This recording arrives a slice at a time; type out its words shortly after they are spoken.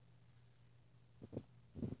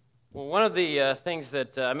Well, one of the things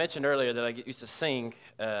that I mentioned earlier that I used to sing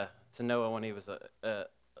to Noah when he was a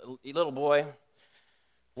little boy.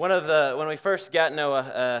 When we first got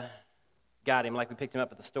Noah, got him like we picked him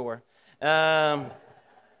up at the store.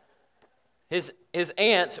 His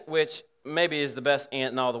aunt, which maybe is the best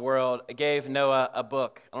aunt in all the world, gave Noah a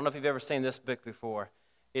book. I don't know if you've ever seen this book before.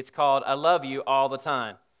 It's called "I Love You All the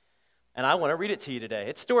Time," and I want to read it to you today.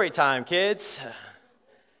 It's story time, kids.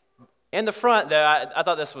 In the front, though, I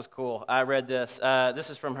thought this was cool. I read this. This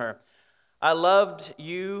is from her. I loved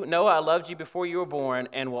you, Noah, I loved you before you were born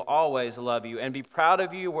and will always love you and be proud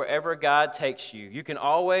of you wherever God takes you. You can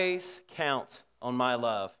always count on my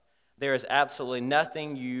love. There is absolutely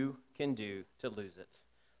nothing you can do to lose it.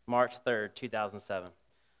 March 3rd, 2007.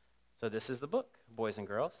 So this is the book, boys and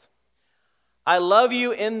girls. I love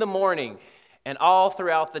you in the morning and all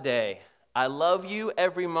throughout the day. I love you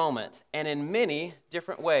every moment and in many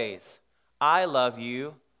different ways. I love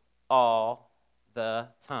you all the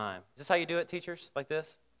time. Is this how you do it, teachers? Like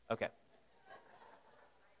this? Okay.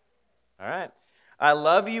 All right. I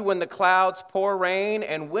love you when the clouds pour rain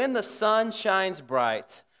and when the sun shines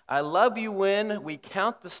bright. I love you when we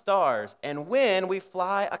count the stars and when we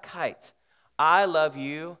fly a kite. I love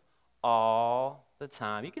you all the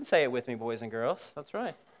time. You can say it with me, boys and girls. That's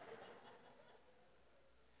right.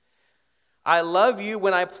 I love you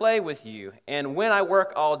when I play with you and when I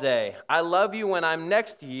work all day. I love you when I'm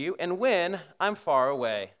next to you and when I'm far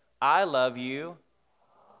away. I love you.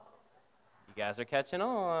 You guys are catching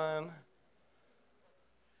on.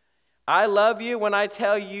 I love you when I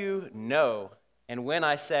tell you no and when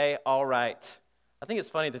I say all right. I think it's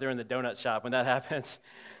funny that they're in the donut shop when that happens.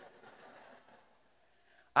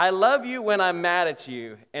 I love you when I'm mad at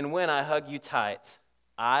you and when I hug you tight.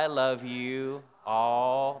 I love you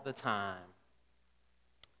all the time.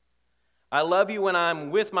 I love you when I'm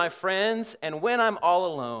with my friends and when I'm all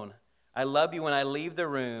alone. I love you when I leave the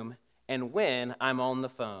room and when I'm on the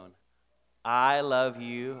phone. I love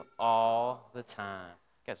you all the time.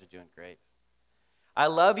 You guys are doing great. I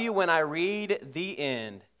love you when I read the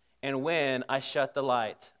end and when I shut the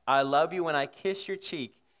light. I love you when I kiss your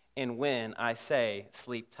cheek and when I say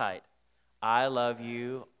sleep tight. I love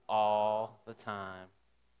you all the time.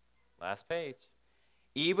 Last page.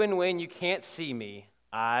 Even when you can't see me,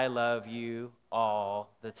 I love you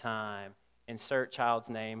all the time. Insert child's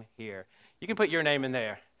name here. You can put your name in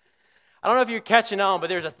there. I don't know if you're catching on, but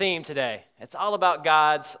there's a theme today. It's all about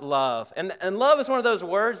God's love. And love is one of those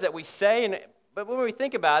words that we say, but when we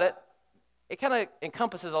think about it, it kind of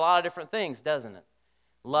encompasses a lot of different things, doesn't it?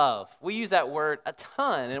 Love. We use that word a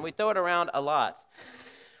ton, and we throw it around a lot.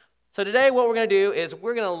 So today what we're going to do is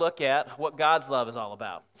we're going to look at what God's love is all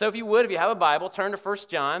about. So if you have a Bible, turn to 1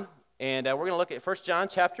 John. And we're going to look at 1 John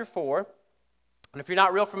chapter 4. And if you're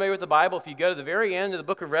not real familiar with the Bible, if you go to the very end of the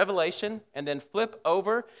book of Revelation and then flip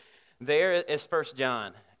over, there is 1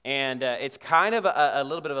 John. And it's kind of a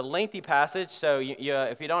little bit of a lengthy passage. So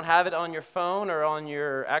if you don't have it on your phone or on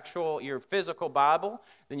your physical Bible,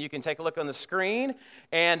 then you can take a look on the screen.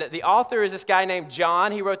 And the author is this guy named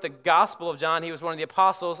John. He wrote the Gospel of John. He was one of the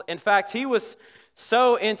apostles. In fact, he was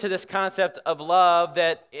so into this concept of love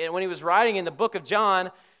that when he was writing in the book of John,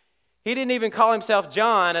 he didn't even call himself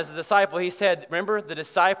John as a disciple. He said, remember, the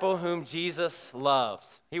disciple whom Jesus loved.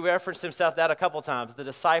 He referenced himself that a couple times, the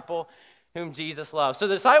disciple whom Jesus loved. So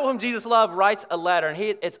the disciple whom Jesus loved writes a letter,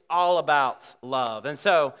 and it's all about love. And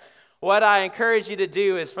so what I encourage you to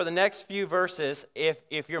do is for the next few verses,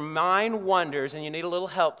 if your mind wanders and you need a little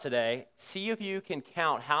help today, see if you can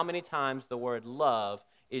count how many times the word love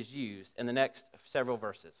is used in the next several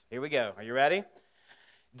verses. Here we go. Are you ready?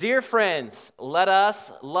 Dear friends, let us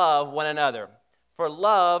love one another, for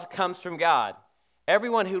love comes from God.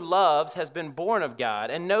 Everyone who loves has been born of God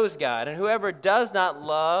and knows God, and whoever does not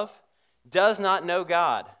love does not know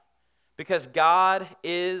God, because God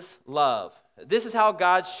is love. This is how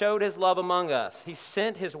God showed his love among us. He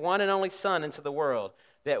sent his one and only Son into the world,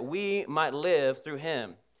 that we might live through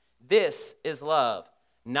him. This is love,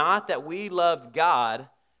 not that we loved God,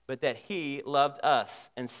 but that he loved us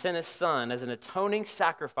and sent his Son as an atoning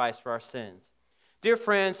sacrifice for our sins. Dear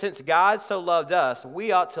friends, since God so loved us,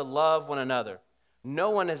 we ought to love one another. No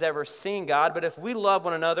one has ever seen God, but if we love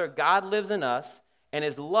one another, God lives in us, and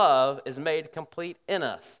his love is made complete in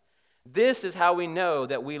us. This is how we know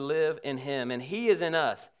that we live in him, and he is in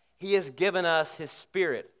us. He has given us his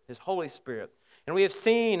Spirit, his Holy Spirit. And we have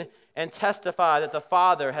seen and testified that the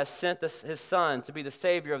Father has sent his Son to be the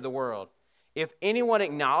Savior of the world. If anyone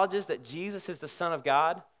acknowledges that Jesus is the Son of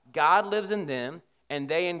God, God lives in them, and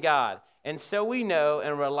they in God. And so we know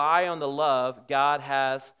and rely on the love God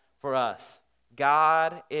has for us.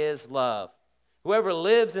 God is love. Whoever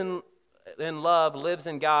lives in love lives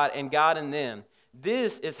in God and God in them.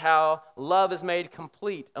 This is how love is made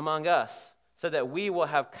complete among us, so that we will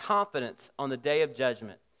have confidence on the day of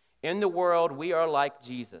judgment. In the world, we are like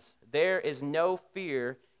Jesus. There is no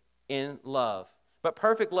fear in love. But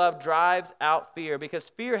perfect love drives out fear, because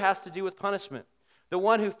fear has to do with punishment. The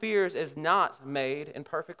one who fears is not made in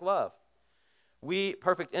perfect love.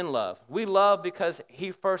 Perfect in love. We love because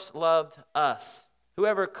he first loved us.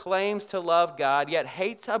 Whoever claims to love God yet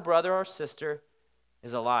hates a brother or sister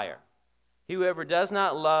is a liar. Whoever does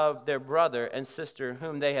not love their brother and sister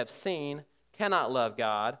whom they have seen cannot love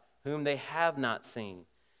God whom they have not seen.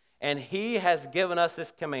 And he has given us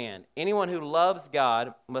this command: anyone who loves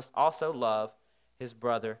God must also love his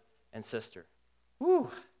brother and sister. Whew,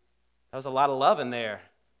 that was a lot of love in there.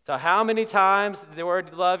 So how many times is the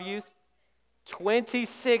word love used?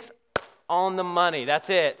 26 on the money. That's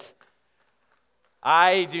it.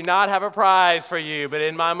 I do not have a prize for you, but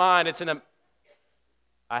in my mind,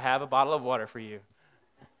 I have a bottle of water for you.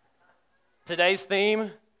 Today's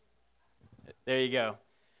theme, there you go.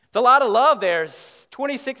 It's a lot of love there.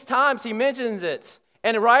 26 times he mentions it.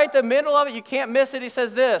 And right at the middle of it, you can't miss it, he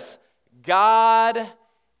says this: God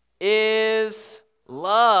is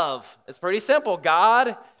love. It's pretty simple.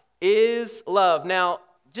 God is love. Now,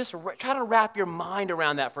 just try to wrap your mind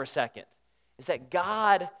around that for a second. Is that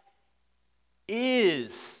God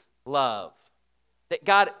is love. That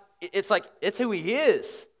God, it's who he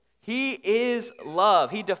is. He is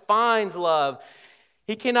love. He defines love.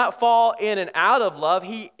 He cannot fall in and out of love.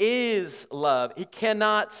 He is love. He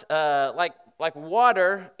cannot, like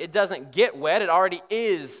water, it doesn't get wet. It already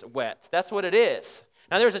is wet. That's what it is.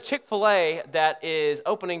 Now, there's a Chick-fil-A that is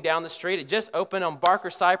opening down the street. It just opened on Barker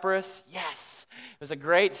Cypress. Yes. It was a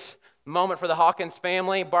great moment for the Hawkins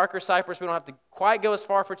family. Barker Cypress, we don't have to quite go as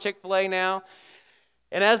far for Chick-fil-A now.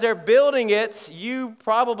 And as they're building it, you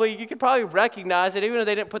could probably recognize it, even though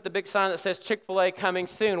they didn't put the big sign that says Chick-fil-A coming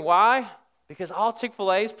soon. Why? Because all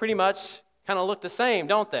Chick-fil-A's pretty much kind of look the same,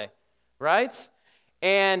 don't they? Right?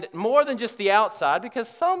 And more than just the outside, because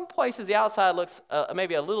some places the outside looks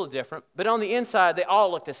maybe a little different, but on the inside they all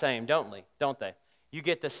look the same, don't they? You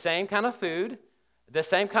get the same kind of food, the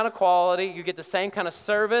same kind of quality, you get the same kind of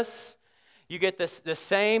service, you get the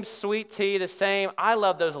same sweet tea, I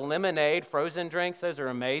love those lemonade frozen drinks. Those are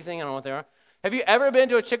amazing. I don't know what they are. Have you ever been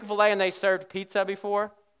to a Chick-fil-A and they served pizza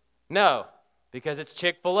before? No, because it's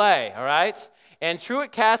Chick-fil-A, all right? And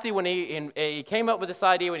Truett Cathy, when he came up with this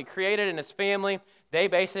idea, when he created it in his family, they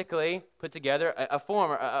basically put together a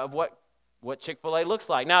form of what Chick-fil-A looks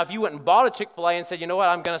like. Now, if you went and bought a Chick-fil-A and said, you know what,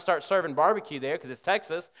 I'm going to start serving barbecue there because it's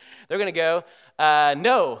Texas, they're going to go,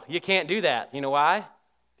 no, you can't do that. You know why?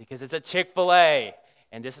 Because it's a Chick-fil-A,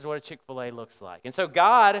 and this is what a Chick-fil-A looks like. And so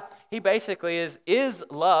God, he basically is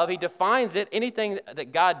love. He defines it. Anything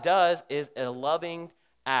that God does is a loving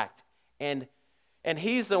act. And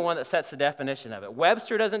he's the one that sets the definition of it.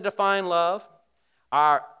 Webster doesn't define love.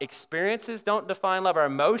 Our experiences don't define love. Our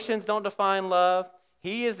emotions don't define love.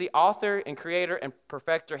 He is the author and creator and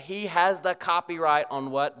perfecter. He has the copyright on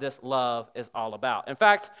what this love is all about. In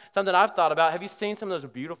fact, something I've thought about, have you seen some of those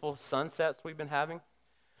beautiful sunsets we've been having?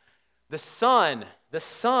 The sun,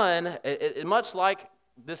 much like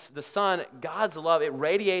the sun, God's love, it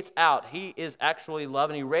radiates out. He is actually love,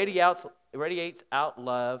 and he radiates out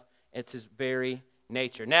love. It's his very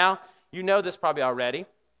nature. Now, you know this probably already,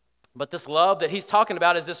 but this love that he's talking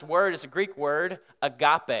about is this word. It's a Greek word,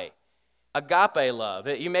 agape. Agape love.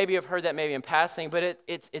 You maybe have heard that maybe in passing, but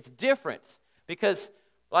it's different because,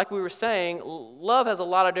 like we were saying, love has a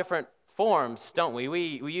lot of different forms, don't we?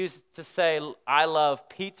 We used to say, I love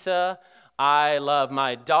pizza, I love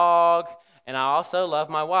my dog, and I also love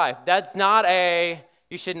my wife. That's not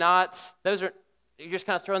you should not, you're just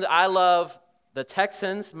kind of throwing I love the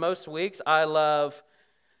Texans most weeks, I love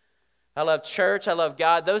church, I love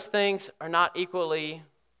God. Those things are not equally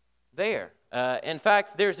there. In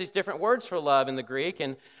fact, there's these different words for love in the Greek,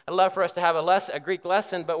 and I'd love for us to have a Greek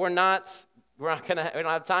lesson, but we don't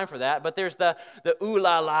have time for that. But there's the ooh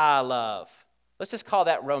la la love. Let's just call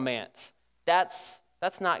that romance. That's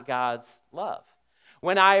not God's love.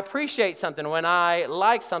 When I appreciate something, when I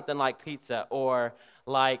like something like pizza, or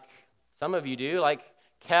like some of you do, like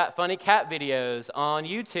funny cat videos on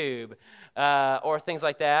YouTube, or things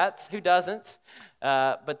like that. Who doesn't?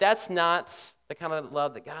 But that's not the kind of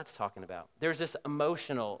love that God's talking about. There's this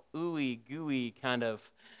emotional, ooey gooey kind of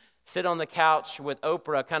sit on the couch with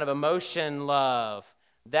Oprah kind of emotion love.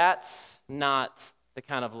 That's not the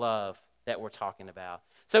kind of love that we're talking about.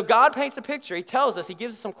 So God paints a picture. He tells us, he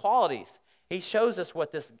gives us some qualities. He shows us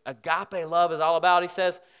what this agape love is all about. He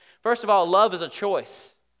says, first of all, love is a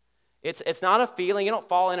choice. It's not a feeling. You don't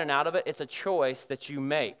fall in and out of it. It's a choice that you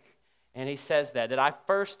make. And he says that I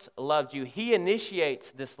first loved you. He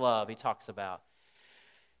initiates this love he talks about.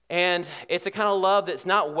 And it's a kind of love that's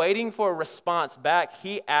not waiting for a response back.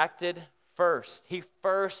 He acted first. He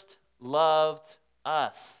first loved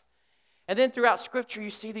us. And then throughout Scripture, you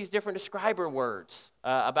see these different describer words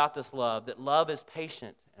about this love, that love is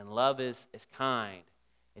patient and love is kind.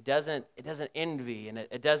 It doesn't envy and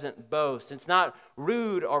it doesn't boast. It's not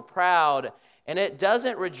rude or proud, and it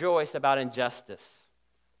doesn't rejoice about injustice.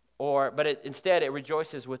 Instead, it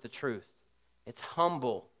rejoices with the truth. It's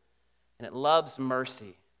humble, and it loves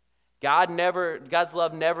mercy. God's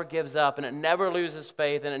love never gives up, and it never loses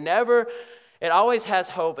faith, and it always has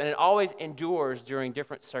hope, and it always endures during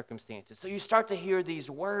different circumstances. So you start to hear these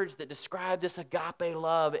words that describe this agape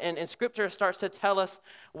love, and Scripture starts to tell us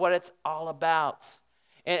what it's all about.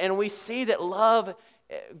 And we see that love,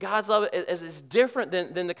 God's love is different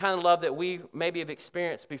than the kind of love that we maybe have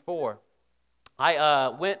experienced before. I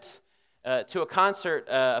went to a concert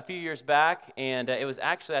a few years back, and it was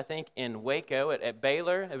actually, I think, in Waco at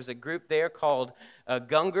Baylor. There was a group there called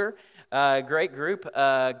Gungor, great group,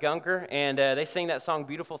 Gungor, and they sing that song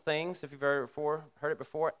 "Beautiful Things," if you've heard it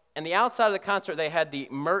before. And the outside of the concert, they had the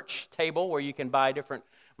merch table where you can buy different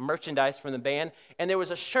merchandise from the band, and there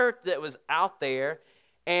was a shirt that was out there,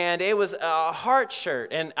 and it was a heart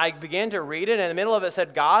shirt, and I began to read it, and in the middle of it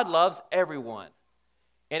said, "God loves everyone."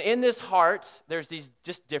 And in this heart, there's these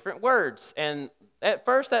just different words. And at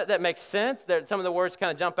first, that makes sense. Some of the words kind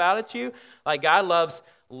of jump out at you. Like God loves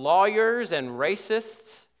lawyers and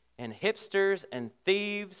racists and hipsters and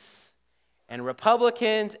thieves and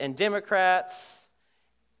Republicans and Democrats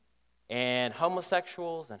and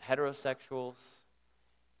homosexuals and heterosexuals.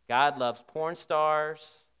 God loves porn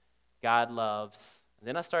stars. God loves... And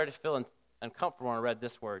then I started feeling uncomfortable when I read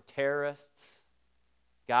this word, terrorists.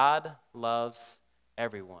 God loves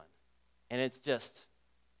everyone. And it's just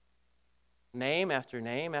name after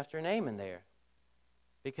name after name in there,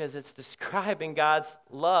 because it's describing God's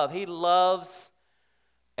love. He loves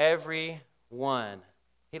everyone.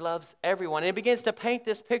 He loves everyone. And it begins to paint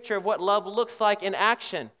this picture of what love looks like in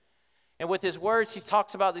action. And with his words, he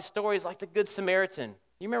talks about these stories like the Good Samaritan.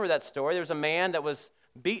 You remember that story? There was a man that was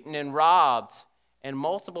beaten and robbed, and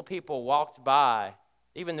multiple people walked by.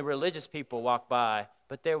 Even the religious people walked by.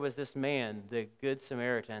 But there was this man, the Good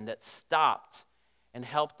Samaritan, that stopped and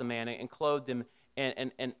helped the man and clothed him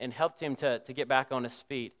and helped him to get back on his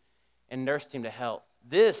feet and nursed him to health.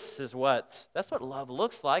 That's what love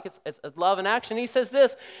looks like. It's love in action. He says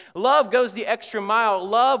this, love goes the extra mile.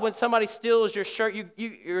 Love, when somebody steals your shirt,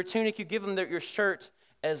 your tunic, you give them your shirt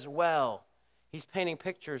as well. He's painting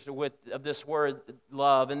pictures of this word,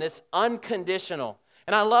 love, and it's unconditional.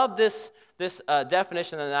 And I love this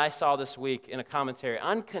definition that I saw this week in a commentary.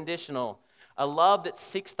 Unconditional, a love that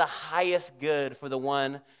seeks the highest good for the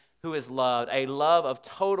one who is loved, a love of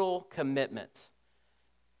total commitment.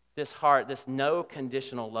 This heart, this no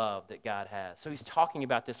conditional love that God has. So he's talking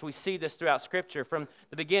about this. We see this throughout Scripture from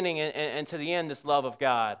the beginning and to the end, this love of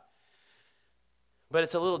God. But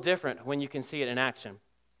it's a little different when you can see it in action.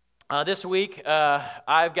 This week,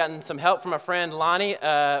 I've gotten some help from a friend, Lonnie.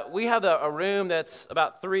 We have a room that's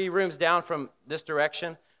about 3 rooms down from this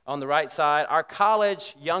direction on the right side. Our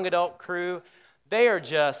college young adult crew, they are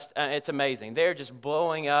just, it's amazing. They're just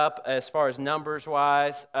blowing up as far as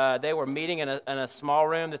numbers-wise. They were meeting in a small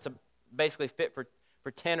room that's basically fit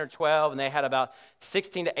for 10 or 12, and they had about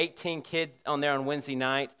 16 to 18 kids on there on Wednesday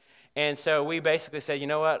night. And so we basically said, you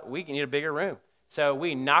know what, we need a bigger room. So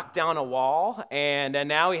we knocked down a wall, and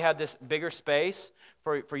now we have this bigger space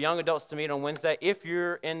for young adults to meet on Wednesday. If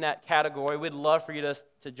you're in that category, we'd love for you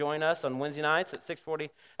to join us on Wednesday nights at 6:40,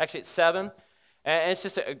 actually at 7. And it's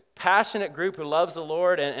just a passionate group who loves the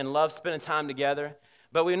Lord and loves spending time together.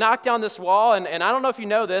 But we knocked down this wall, and I don't know if you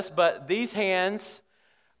know this, but these hands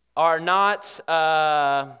are not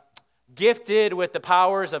gifted with the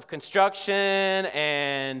powers of construction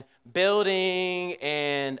and building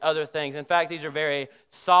and other things. In fact, these are very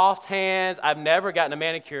soft hands. I've never gotten a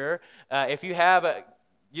manicure. If you have,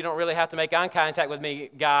 you don't really have to make eye contact with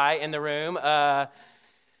me, guy in the room.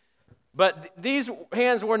 But these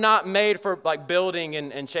hands were not made for like building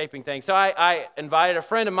and shaping things. So I invited a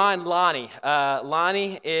friend of mine, Lonnie.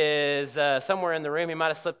 Lonnie is somewhere in the room. He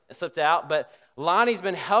might have slipped out, but Lonnie's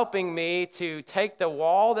been helping me to take the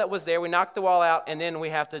wall that was there. We knocked the wall out, and then we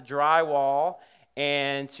have to drywall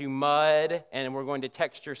and to mud, and we're going to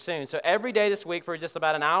texture soon. So every day this week for just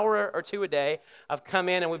about an hour or 2 a day, I've come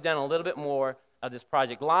in and we've done a little bit more of this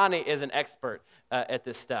project. Lonnie is an expert at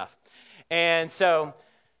this stuff. And so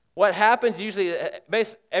What happens usually,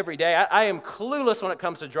 every day, I am clueless when it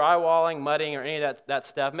comes to drywalling, mudding, or any of that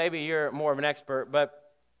stuff. Maybe you're more of an expert, but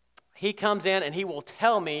he comes in and he will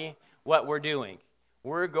tell me what we're doing.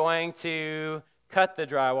 We're going to cut the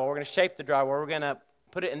drywall. We're going to shape the drywall. We're going to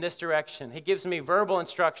put it in this direction. He gives me verbal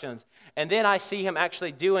instructions, and then I see him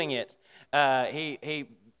actually doing it. He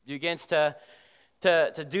begins to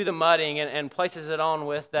do the mudding and places it on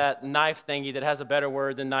with that knife thingy that has a better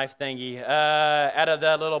word than knife thingy, out of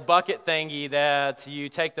that little bucket thingy that you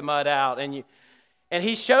take the mud out. And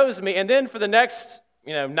he shows me, and then for the next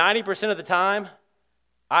 90% of the time,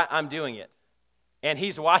 I'm doing it. And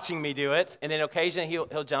he's watching me do it, and then occasionally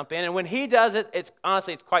he'll jump in. And when he does it, it's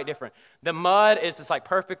quite different. The mud is just like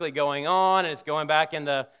perfectly going on, and it's going back in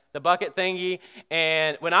the bucket thingy.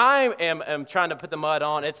 And when I am trying to put the mud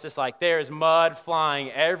on, it's just like there's mud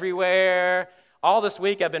flying everywhere. All this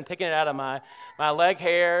week I've been picking it out of my leg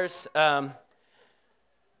hairs. But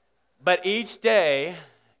each day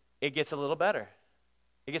it gets a little better.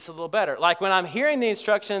 It gets a little better. Like when I'm hearing the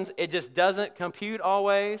instructions, it just doesn't compute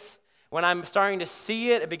always. When I'm starting to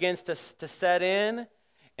see it, it begins to set in.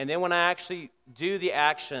 And then when I actually do the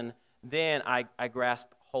action, then I grasp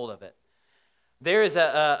hold of it. There is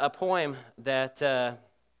a poem that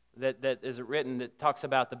is written that talks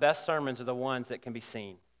about the best sermons are the ones that can be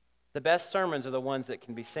seen. The best sermons are the ones that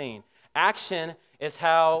can be seen. Action is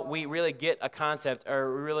how we really get a concept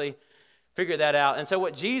or really figure that out. And so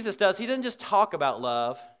what Jesus does, he doesn't just talk about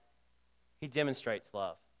love, he demonstrates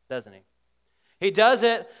love, doesn't he? He does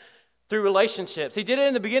it through relationships. He did it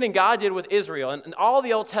in the beginning, God did with Israel. And in all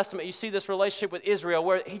the Old Testament, you see this relationship with Israel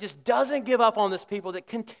where he just doesn't give up on this people that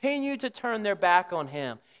continue to turn their back on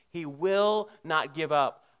him. He will not give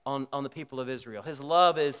up on the people of Israel. His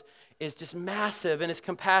love is just massive, and his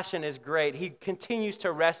compassion is great. He continues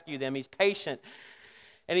to rescue them. He's patient,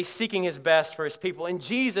 and he's seeking his best for his people. In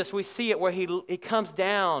Jesus, we see it where he comes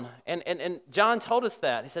down, and John told us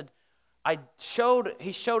that. He said,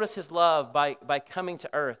 he showed us his love by coming to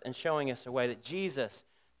earth and showing us a way that Jesus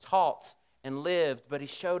taught and lived, but he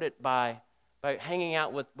showed it by hanging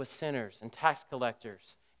out with sinners and tax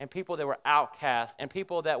collectors and people that were outcast and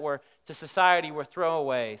people that were to society were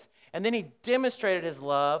throwaways. And then he demonstrated his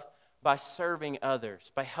love by serving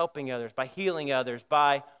others, by helping others, by healing others,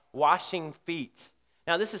 by washing feet.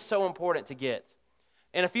 Now this is so important to get.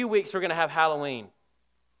 In a few weeks we're going to have Halloween.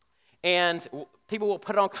 And people will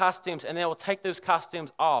put on costumes, and they will take those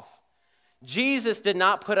costumes off. Jesus did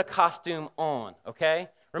not put a costume on, okay?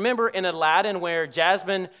 Remember in Aladdin where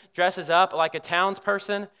Jasmine dresses up like a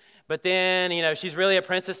townsperson, but then, she's really a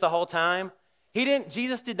princess the whole time?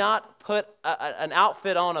 Jesus did not put an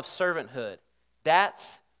outfit on of servanthood.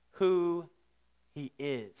 That's who he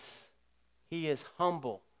is. He is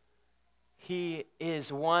humble. He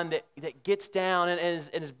is one that gets down and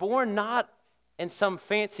is born not in some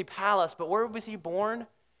fancy palace, but where was he born?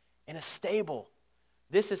 In a stable.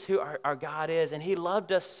 This is who our God is, and he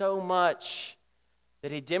loved us so much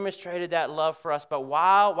that he demonstrated that love for us. But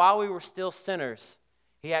while we were still sinners,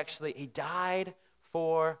 he died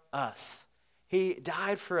for us. He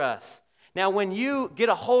died for us. Now, when you get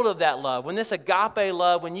a hold of that love, when this agape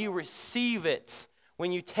love, when you receive it,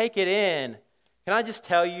 when you take it in, can I just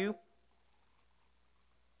tell you,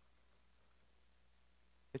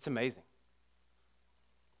 it's amazing.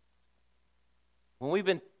 When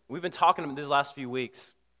we've been talking these last few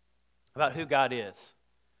weeks about who God is,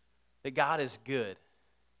 that God is good,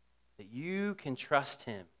 that you can trust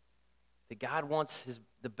him, that God wants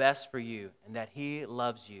the best for you, and that he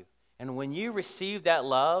loves you. And when you receive that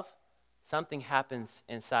love, something happens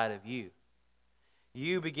inside of you.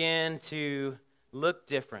 You begin to look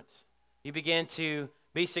different. You begin to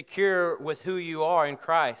be secure with who you are in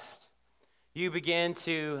Christ. You begin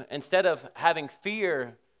to, instead of having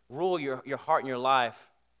fear rule your heart and your life,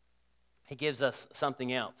 he gives us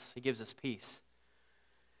something else. He gives us peace.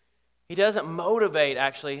 He doesn't motivate,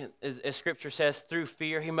 actually, as Scripture says, through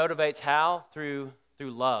fear. He motivates how? Through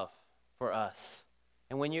love for us.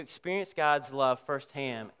 And when you experience God's love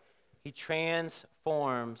firsthand, he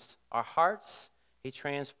transforms our hearts. He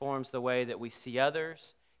transforms the way that we see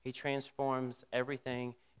others. He transforms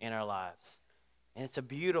everything in our lives. And it's a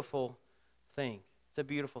beautiful thing. It's a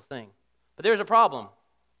beautiful thing. But there's a problem.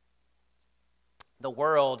 The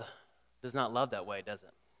world does not love that way, does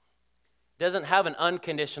it? It doesn't have an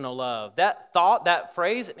unconditional love. That thought, that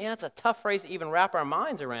phrase, man, it's a tough phrase to even wrap our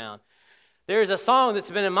minds around. There's a song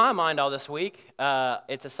that's been in my mind all this week.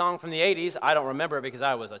 It's a song from the 80s. I don't remember it because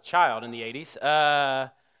I was a child in the 80s,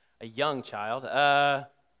 a young child.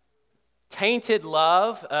 Tainted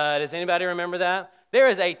Love. Does anybody remember that? There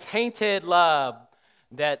is a tainted love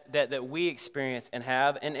that we experience and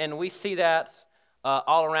have, and we see that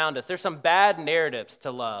all around us. There's some bad narratives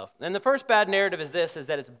to love. And the first bad narrative is this, is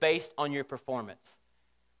that it's based on your performance.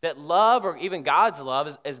 That love, or even God's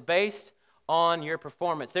love, is based on your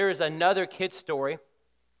performance. There is another kid's story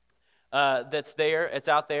that's there. It's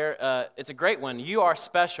out there. It's a great one. You Are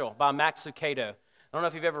Special by Max Lucado. I don't know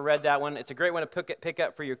if you've ever read that one. It's a great one to pick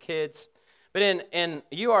up for your kids. But in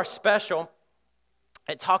You Are Special,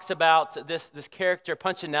 it talks about this character,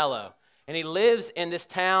 Punchinello. And he lives in this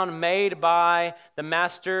town made by the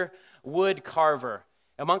master wood carver.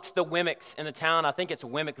 Amongst the Wemmicks in the town, I think it's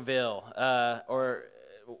Wemmickville or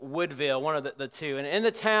Woodville, one of the two. And in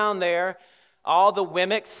the town there, all the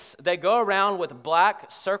Wemmicks, they go around with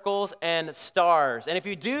black circles and stars. And if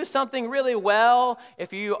you do something really well,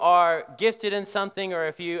 if you are gifted in something, or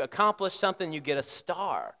if you accomplish something, you get a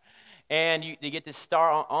star. And you get this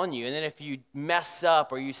star on you. And then if you mess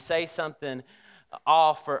up, or you say something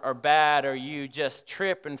off or bad, or you just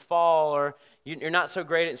trip and fall, or you're not so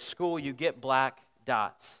great at school, you get black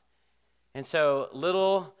dots. And so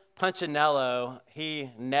little Punchinello,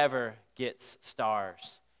 he never gets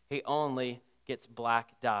stars. He only gets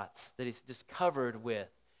black dots that he's just covered with.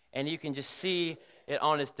 And you can just see it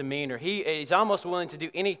on his demeanor. He's almost willing to do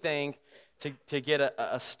anything to get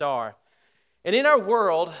a star. And in our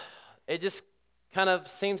world, it just kind of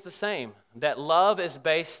seems the same, that love is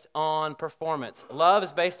based on performance. Love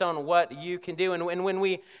is based on what you can do. And when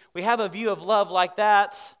we have a view of love like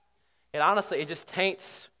that, it just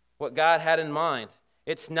taints what God had in mind.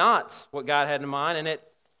 It's not what God had in mind, and it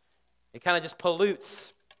kind of just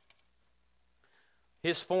pollutes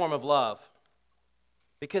his form of love.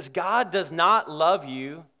 Because God does not love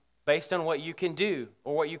you based on what you can do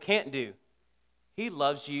or what you can't do. He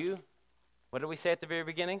loves you, what did we say at the very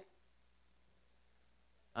beginning?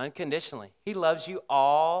 Unconditionally. He loves you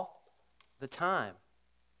all the time.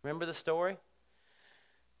 Remember the story?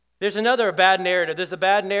 There's another bad narrative. There's a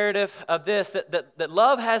bad narrative of this, that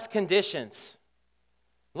love has conditions.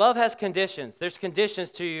 Love has conditions. There's conditions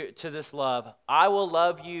to this love. I will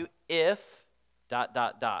love you if ...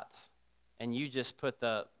 And you just put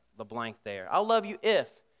the blank there. I'll love you if.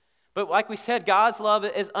 But like we said, God's love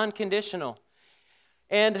is unconditional.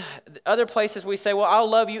 And other places we say, well, I'll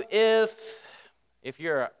love you if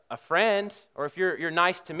you're a friend, or if you're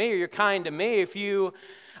nice to me, or you're kind to me, if you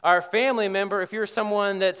are a family member, if you're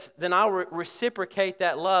someone then I'll reciprocate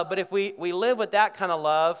that love. But if we live with that kind of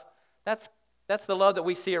love, that's the love that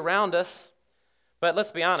we see around us. But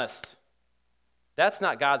let's be honest, that's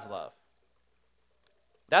not God's love.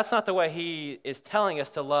 That's not the way he is telling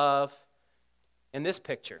us to love in this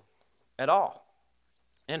picture at all.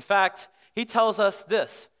 In fact, he tells us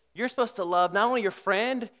this. You're supposed to love not only your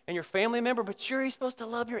friend and your family member, but you're supposed to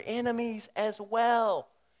love your enemies as well.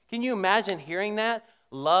 Can you imagine hearing that?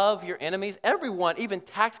 Love your enemies. Everyone, even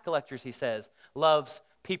tax collectors, he says, loves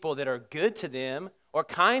people that are good to them or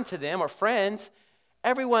kind to them or friends.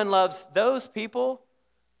 Everyone loves those people.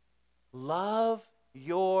 Love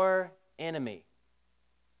your enemy.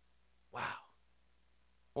 Wow.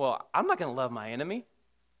 Well, I'm not going to love my enemy.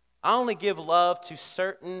 I only give love to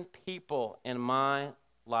certain people in my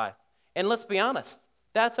life. And let's be honest,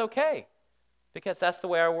 that's okay, because that's the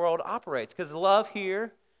way our world operates, because love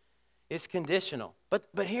here is conditional. But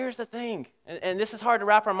here's the thing, and this is hard to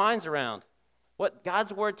wrap our minds around. What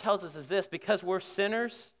God's word tells us is this: because we're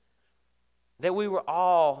sinners, that we were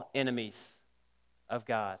all enemies of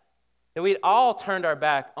God, that we'd all turned our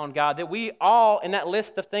back on God, that we all, in that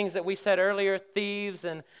list of things that we said earlier, thieves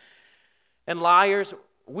and liars,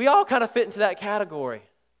 we all kind of fit into that category.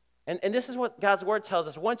 And this is what God's word tells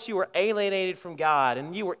us. Once you were alienated from God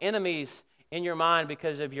and you were enemies in your mind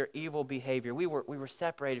because of your evil behavior, we were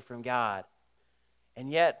separated from God. And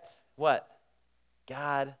yet, what?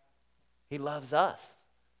 God, he loves us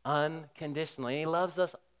unconditionally. He loves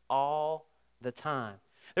us all the time.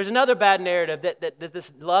 There's another bad narrative that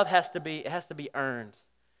this love has to be earned.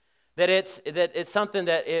 That it's something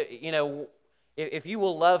that if you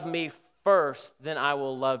will love me first, then I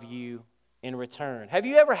will love you in return. Have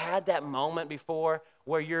you ever had that moment before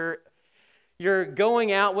where you're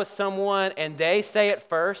going out with someone and they say it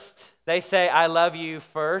first? They say, I love you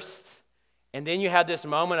first. And then you have this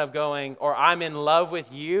moment of going, or I'm in love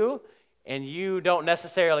with you, and you don't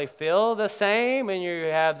necessarily feel the same, and you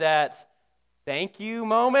have that thank you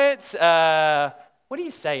moment. What do you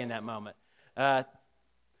say in that moment?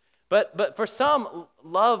 But for some,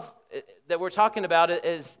 love that we're talking about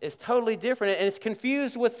is totally different, and it's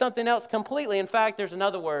confused with something else completely. In fact, there's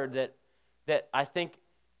another word that I think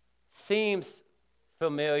seems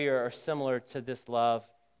familiar or similar to this love,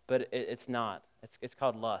 but it's not. It's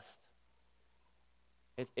called lust.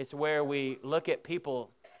 It's where we look at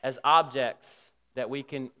people as objects that we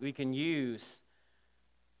can use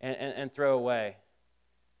and throw away.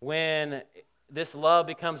 When this love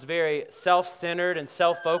becomes very self-centered and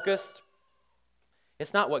self-focused,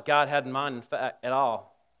 it's not what God had in mind, in fact, at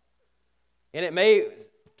all. And it may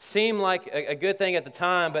seem like a good thing at the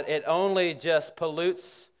time, but it only just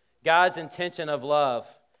pollutes God's intention of love.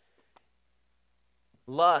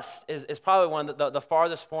 Lust is probably one of the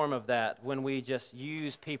farthest form of that, when we just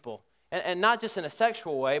use people. And not just in a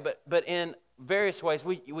sexual way, but in various ways.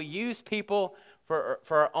 We use people for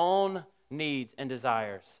our own needs and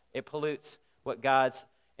desires. It pollutes what God's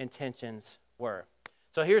intentions were.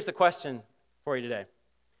 So here's the question for you today.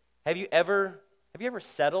 Have you ever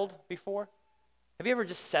settled before? Have you ever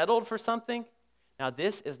just settled for something? Now,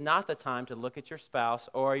 this is not the time to look at your spouse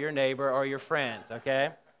or your neighbor or your friends,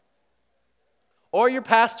 okay? Or your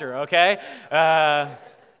pastor, okay?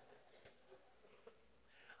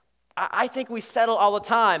 I think we settle all the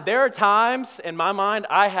time. There are times, in my mind,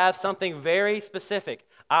 I have something very specific.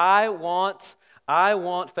 I want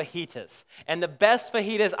fajitas. And the best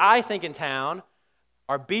fajitas, I think, in town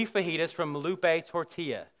are beef fajitas from Lupe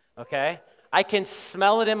Tortilla, okay? I can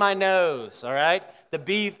smell it in my nose, all right? The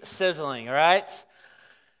beef sizzling, all right?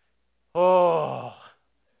 Oh,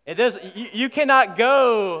 it does. You cannot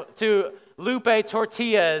go to Lupe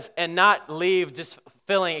Tortillas and not leave just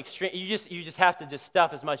feeling extreme. You just have to just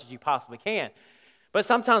stuff as much as you possibly can. But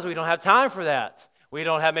sometimes we don't have time for that. We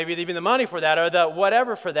don't have maybe even the money for that or the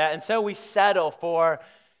whatever for that, and so we settle for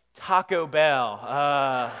Taco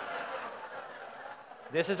Bell.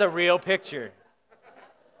 This is a real picture.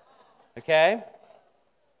 Okay?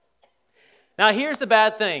 Now, here's the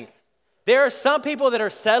bad thing. There are some people that are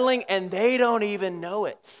settling and they don't even know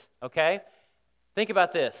it. Okay? Think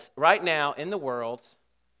about this. Right now in the world,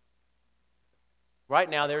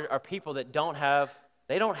 there are people that don't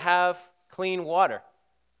have clean water.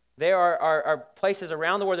 There are places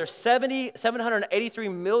around the world. There's 783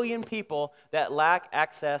 million people that lack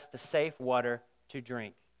access to safe water to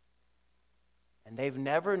drink. And they've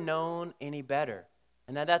never known any better.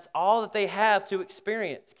 And that's all that they have to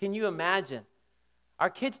experience. Can you imagine? Our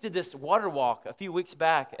kids did this water walk a few weeks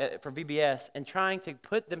back for VBS, and trying to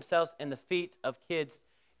put themselves in the feet of kids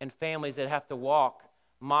and families that have to walk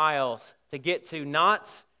miles to get to not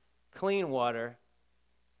clean water,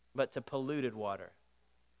 but to polluted water,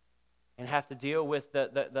 and have to deal with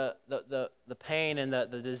the pain and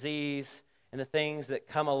the disease and the things that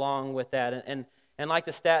come along with that. And like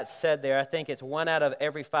the stats said there, I think it's 1 out of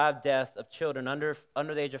every 5 deaths of children under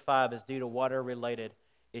the age of 5 is due to water-related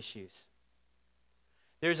issues.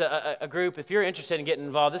 There's a group, if you're interested in getting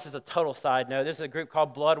involved, this is a total side note, there's a group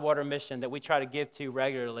called Blood Water Mission that we try to give to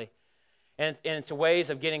regularly. And it's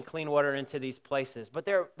ways of getting clean water into these places. But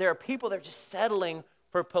there are people that are just settling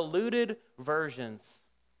for polluted versions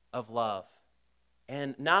of love.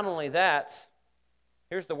 And not only that,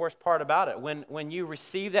 here's the worst part about it. When you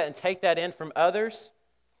receive that and take that in from others,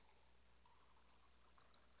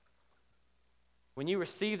 when you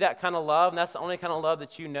receive that kind of love, and that's the only kind of love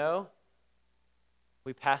that you know,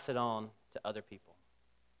 we pass it on to other people.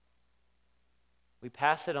 We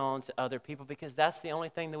pass it on to other people because that's the only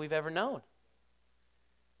thing that we've ever known.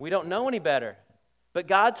 We don't know any better. But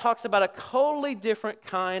God talks about a totally different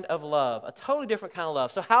kind of love, a totally different kind of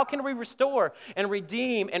love. So how can we restore and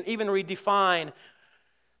redeem and even redefine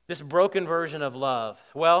this broken version of love?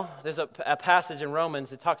 Well, there's a passage in Romans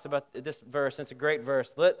that talks about this verse, and it's a great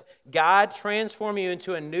verse. Let God transform you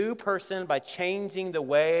into a new person by changing the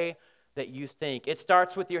way that you think. It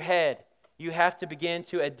starts with your head. You have to begin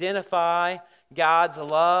to identify God's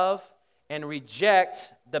love and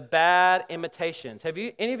reject the bad imitations. Have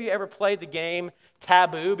any of you ever played the game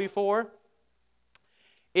Taboo before?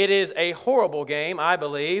 It is a horrible game, I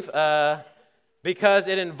believe, because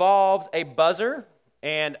it involves a buzzer.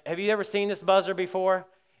 And have you ever seen this buzzer before?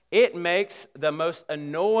 It makes the most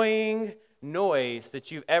annoying noise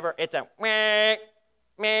that you've ever. It's a meh,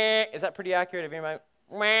 meh. Is that pretty accurate? Have anybody?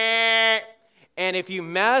 Meh. And if you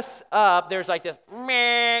mess up, there's like this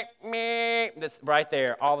meh, meh, that's right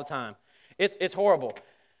there all the time. It's horrible.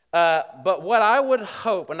 But what I would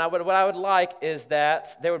hope and what I would like is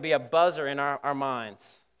that there would be a buzzer in our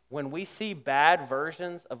minds. When we see bad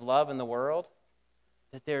versions of love in the world,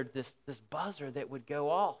 that there's this buzzer that would go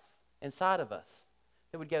off inside of us.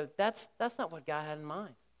 That would go, that's not what God had in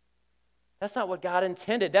mind. That's not what God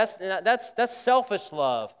intended. That's selfish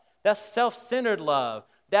love. That's self-centered love.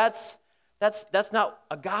 That's not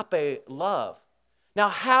agape love. Now,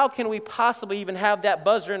 how can we possibly even have that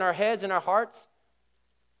buzzer in our heads and our hearts?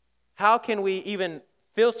 How can we even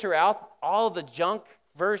filter out all the junk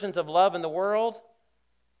versions of love in the world?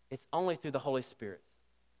 It's only through the Holy Spirit.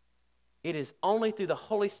 It is only through the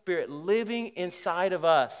Holy Spirit living inside of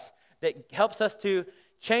us that helps us to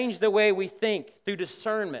change the way we think through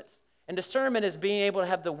discernment. And discernment is being able to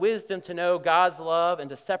have the wisdom to know God's love and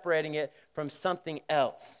to separating it from something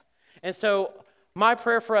else. And so my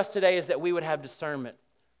prayer for us today is that we would have discernment,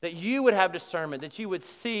 that you would have discernment, that you would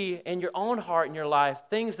see in your own heart and your life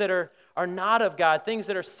things that are not of God, things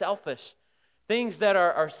that are selfish, things that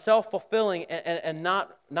are self-fulfilling and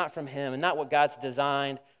not from Him and not what God's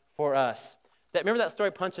designed for us. Remember that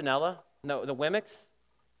story, Punchinella? No, the Wemmicks?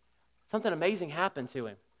 Something amazing happened to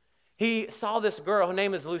him. He saw this girl, her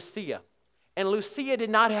name is Lucia. And Lucia did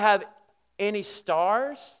not have any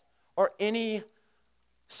stars or any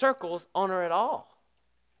circles on her at all.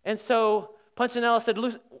 And so Punchinella said,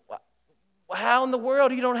 how in the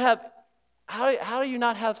world you don't have, how do you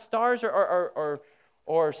not have stars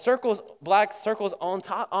or circles, black circles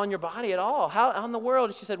on your body at all? How in the world?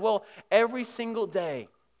 And she said, well, every single day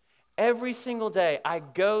I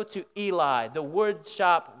go to Eli, the wood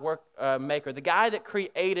shop maker, the guy that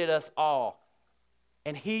created us all.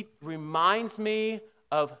 And he reminds me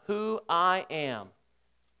of who I am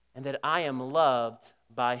and that I am loved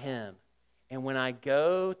by him. And when I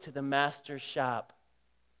go to the master's shop,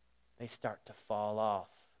 they start to fall off.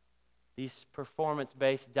 These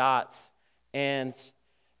performance-based dots and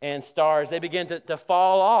stars, they begin to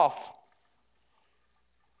fall off.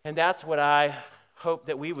 And that's what I hope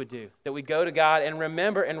that we would do, that we go to God and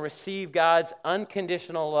remember and receive God's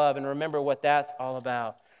unconditional love and remember what that's all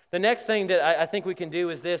about. The next thing that I think we can do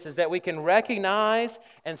is that we can recognize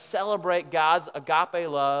and celebrate God's agape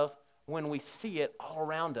love when we see it all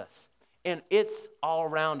around us. And it's all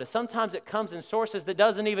around us. Sometimes it comes in sources that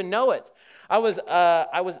doesn't even know it. I was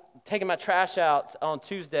taking my trash out on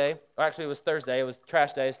Tuesday, or actually it was Thursday. It was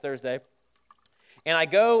trash day, it's Thursday. And I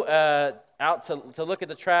go out to look at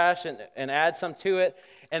the trash and add some to it.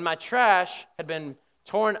 And my trash had been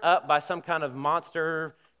torn up by some kind of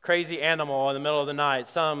monster, crazy animal in the middle of the night.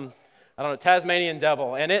 Some, I don't know, Tasmanian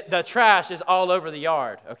devil. And the trash is all over the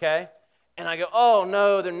yard, okay? And I go, oh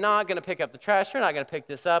no, they're not going to pick up the trash. They're not going to pick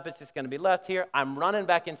this up. It's just going to be left here. I'm running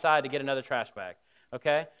back inside to get another trash bag,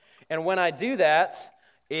 okay? And when I do that,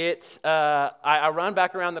 I run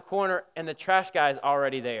back around the corner and the trash guy is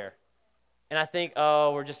already there. And I think,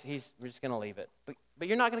 oh, we're just going to leave it. But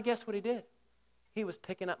you're not going to guess what he did. He was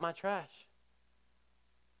picking up my trash.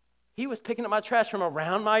 He was picking up my trash from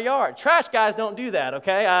around my yard. Trash guys don't do that,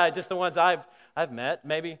 okay? Just the ones I've met,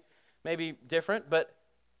 maybe different, but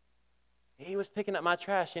he was picking up my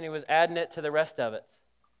trash and he was adding it to the rest of it.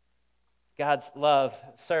 God's love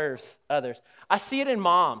serves others. I see it in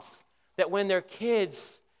moms that when their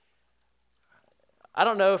kids, I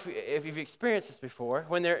don't know if you've experienced this before,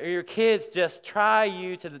 when your kids just try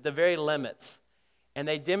you to the very limits and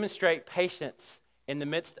they demonstrate patience in the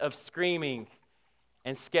midst of screaming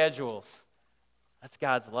and schedules. That's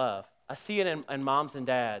God's love. I see it in moms and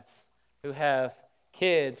dads who have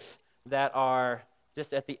kids that are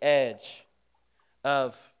just at the edge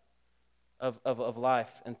of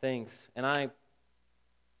life and things, and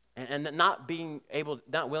not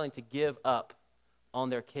willing to give up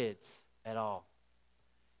on their kids at all,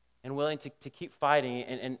 and willing to keep fighting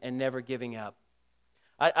and never giving up.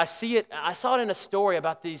 I saw it in a story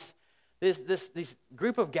about this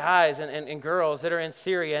group of guys and girls that are in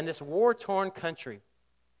Syria in this war-torn country,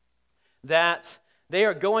 that they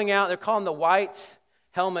are going out. They're called the White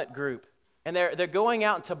Helmet Group. And they're going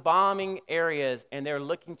out into bombing areas, and they're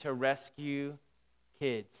looking to rescue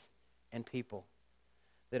kids and people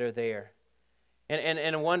that are there. And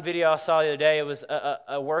in one video I saw the other day, it was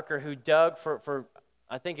a worker who dug for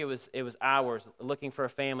I think it was hours looking for a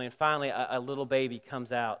family, and finally a little baby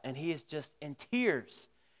comes out, and he is just in tears.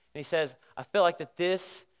 And he says, I feel like that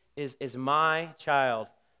this is my child.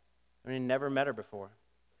 I mean, never met her before.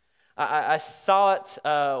 I saw it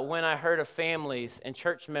when I heard of families and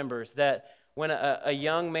church members that when a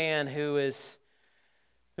young man who is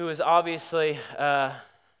obviously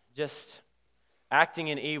just acting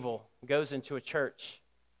in evil goes into a church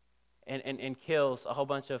and kills a whole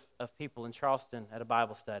bunch of people in Charleston at a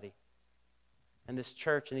Bible study. And this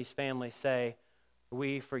church and these families say,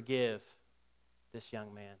 we forgive this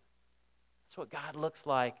young man. That's what God looks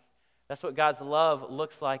like. That's what God's love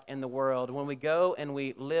looks like in the world. When we go and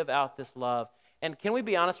we live out this love. And can we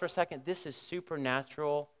be honest for a second? This is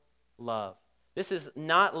supernatural love. This is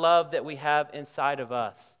not love that we have inside of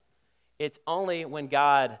us. It's only when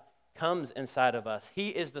God comes inside of us. He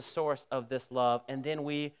is the source of this love, and then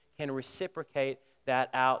we can reciprocate that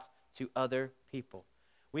out to other people.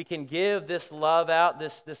 We can give this love out,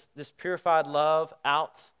 this purified love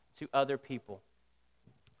out to other people.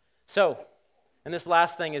 So, and this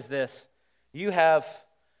last thing is this. You have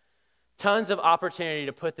tons of opportunity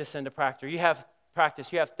to put this into practice. You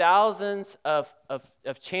have thousands of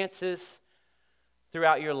chances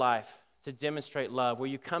throughout your life to demonstrate love, where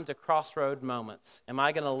you come to crossroad moments. Am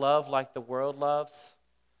I going to love like the world loves,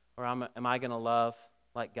 or am I going to love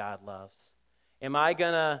like God loves? Am I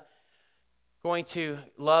going to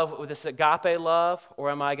love with this agape love, or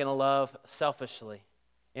am I going to love selfishly?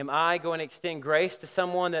 Am I going to extend grace to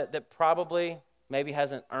someone that probably maybe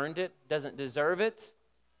hasn't earned it, doesn't deserve it,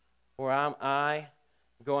 or am I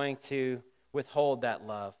going to withhold that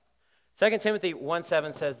love? 2 Timothy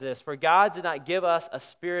 1:7 says this, "For God did not give us a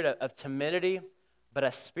spirit of timidity, but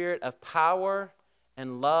a spirit of power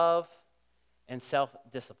and love and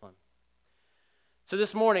self-discipline." So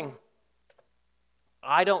this morning,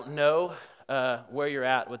 I don't know where you're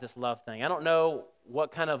at with this love thing. I don't know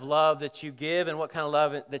what kind of love that you give and what kind of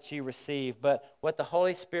love that you receive, but what the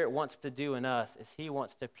Holy Spirit wants to do in us is He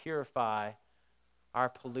wants to purify our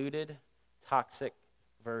polluted, toxic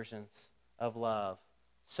versions of love.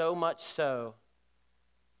 So much so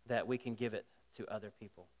that we can give it to other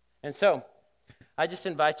people. And so, I just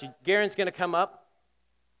invite you. Garen's going to come up,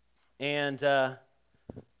 and there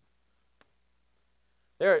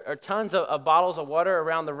are tons of bottles of water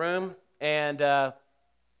around the room, and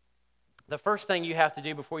the first thing you have to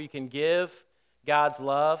do before you can give God's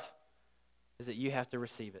love is that you have to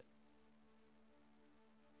receive it.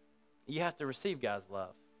 You have to receive God's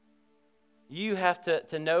love. You have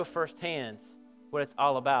to know firsthand what it's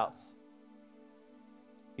all about.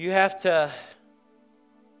 You have to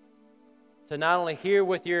not only hear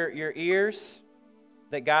with your ears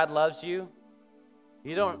that God loves you.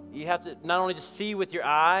 You have to not only just see with your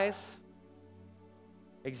eyes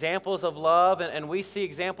examples of love, and we see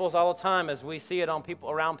examples all the time as we see it on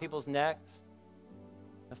people, around people's necks,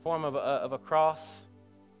 in the form of a cross.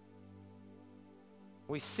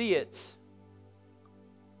 We see it,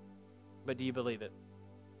 but do you believe it?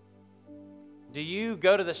 Do you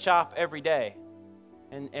go to the shop every day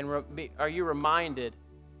and are you reminded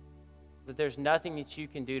that there's nothing that you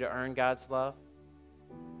can do to earn God's love?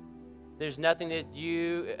 There's nothing that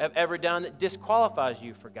you have ever done that disqualifies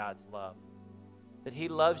you for God's love. That He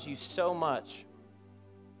loves you so much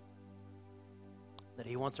that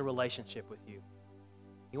He wants a relationship with you.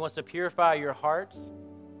 He wants to purify your heart.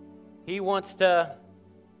 He wants to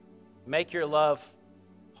make your love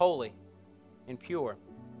holy and pure.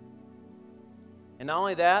 And not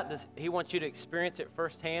only that, does He want you to experience it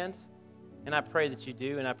firsthand, and I pray that you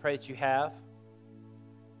do, and I pray that you have,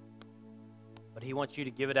 but He wants you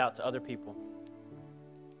to give it out to other people.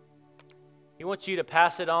 He wants you to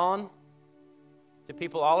pass it on to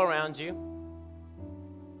people all around you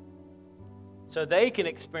so they can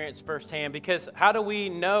experience firsthand, because how do we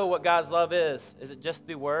know what God's love is? Is it just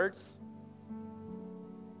through words?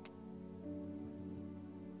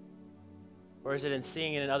 Or is it in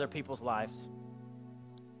seeing it in other people's lives?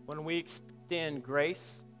 When we extend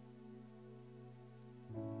grace,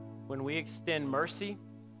 when we extend mercy,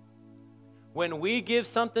 when we give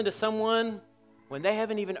something to someone when they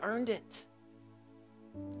haven't even earned it,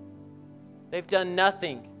 they've done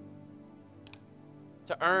nothing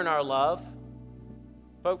to earn our love.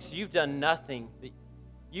 Folks, you've done nothing.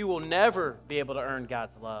 You will never be able to earn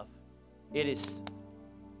God's love. It is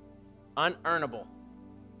unearnable.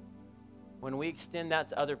 When we extend that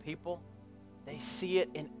to other people, they see it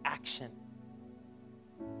in action.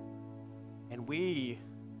 And we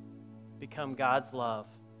become God's love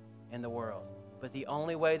in the world. But the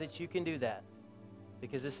only way that you can do that,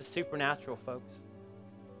 because this is supernatural, folks,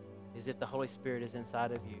 is if the Holy Spirit is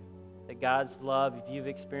inside of you. That God's love, if you've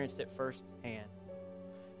experienced it firsthand.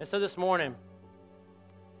 And so this morning,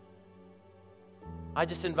 I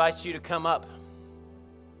just invite you to come up.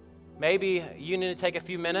 Maybe you need to take a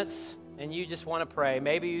few minutes and you just want to pray.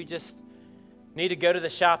 Maybe you just need to go to the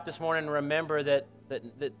shop this morning and remember that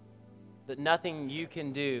nothing you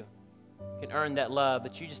can do can earn that love,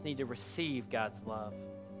 but you just need to receive God's love.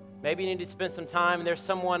 Maybe you need to spend some time, and there's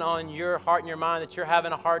someone on your heart and your mind that you're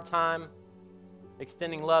having a hard time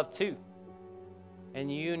extending love to.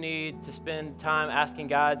 And you need to spend time asking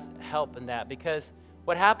God's help in that, because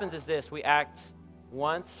what happens is this: we act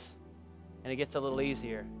once, and it gets a little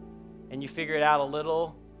easier. And you figure it out a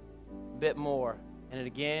little bit more, and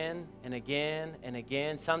again, and again, and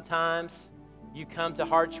again. Sometimes you come to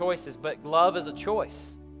hard choices, but love is a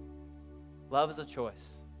choice. Love is a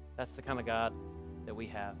choice. That's the kind of God that we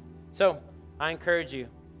have. So I encourage you,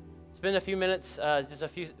 spend a few minutes,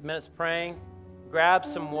 praying. Grab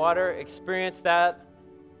some water, experience that.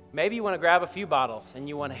 Maybe you want to grab a few bottles and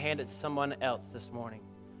you want to hand it to someone else this morning.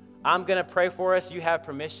 I'm going to pray for us. You have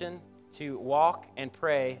permission to walk and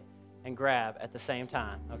pray and grab at the same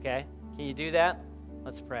time, okay? Can you do that?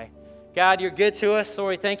 Let's pray. God, you're good to us.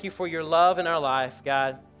 Lord, thank you for your love in our life,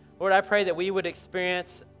 God. Lord, I pray that we would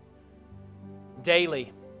experience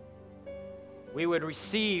daily, we would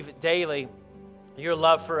receive daily your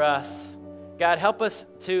love for us. God, help us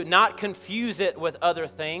to not confuse it with other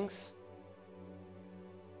things.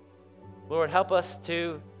 Lord, help us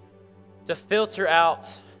to filter out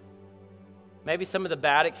maybe some of the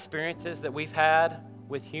bad experiences that we've had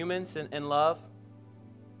with humans in love.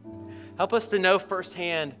 Help us to know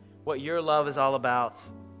firsthand what your love is all about.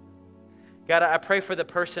 God, I pray for the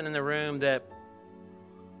person in the room that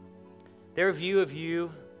their view of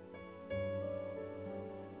you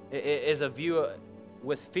is a view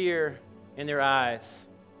with fear in their eyes.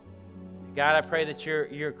 God, I pray that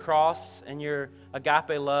your cross and your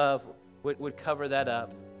agape love would cover that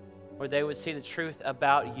up, where they would see the truth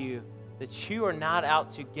about you, that you are not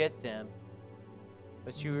out to get them,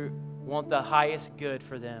 but you want the highest good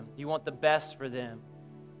for them. You want the best for them.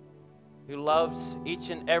 You loved each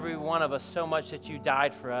and every one of us so much that you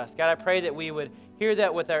died for us. God, I pray that we would hear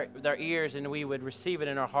that with our ears and we would receive it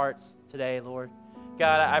in our hearts today, Lord.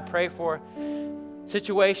 God, I pray for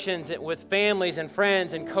situations with families and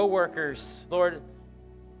friends and coworkers, Lord,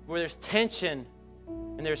 where there's tension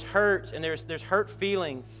and there's hurt and there's hurt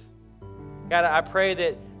feelings. God, I pray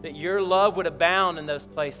that your love would abound in those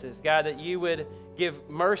places. God, that you would give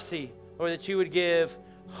mercy, Lord, that you would give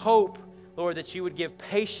hope, Lord, that you would give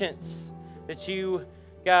patience, that you,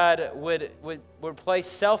 God, would replace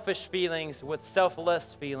selfish feelings with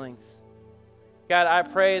selfless feelings. God, I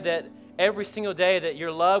pray that every single day that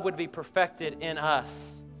your love would be perfected in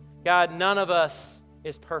us. God, none of us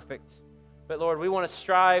is perfect. But Lord, we want to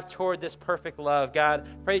strive toward this perfect love. God,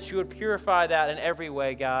 pray that you would purify that in every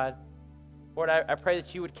way, God. Lord, I pray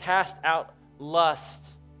that you would cast out lust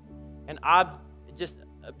and just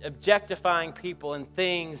objectifying people and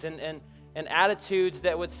things and attitudes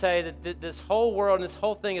that would say that this whole world and this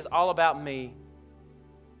whole thing is all about me.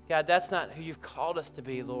 God, that's not who you've called us to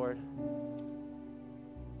be, Lord.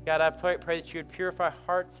 God, I pray that you would purify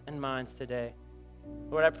hearts and minds today.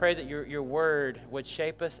 Lord, I pray that your word would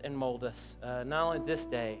shape us and mold us, not only this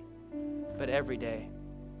day, but every day.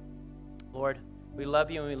 Lord, we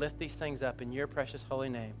love you and we lift these things up in your precious holy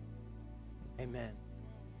name. Amen.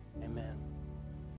 Amen.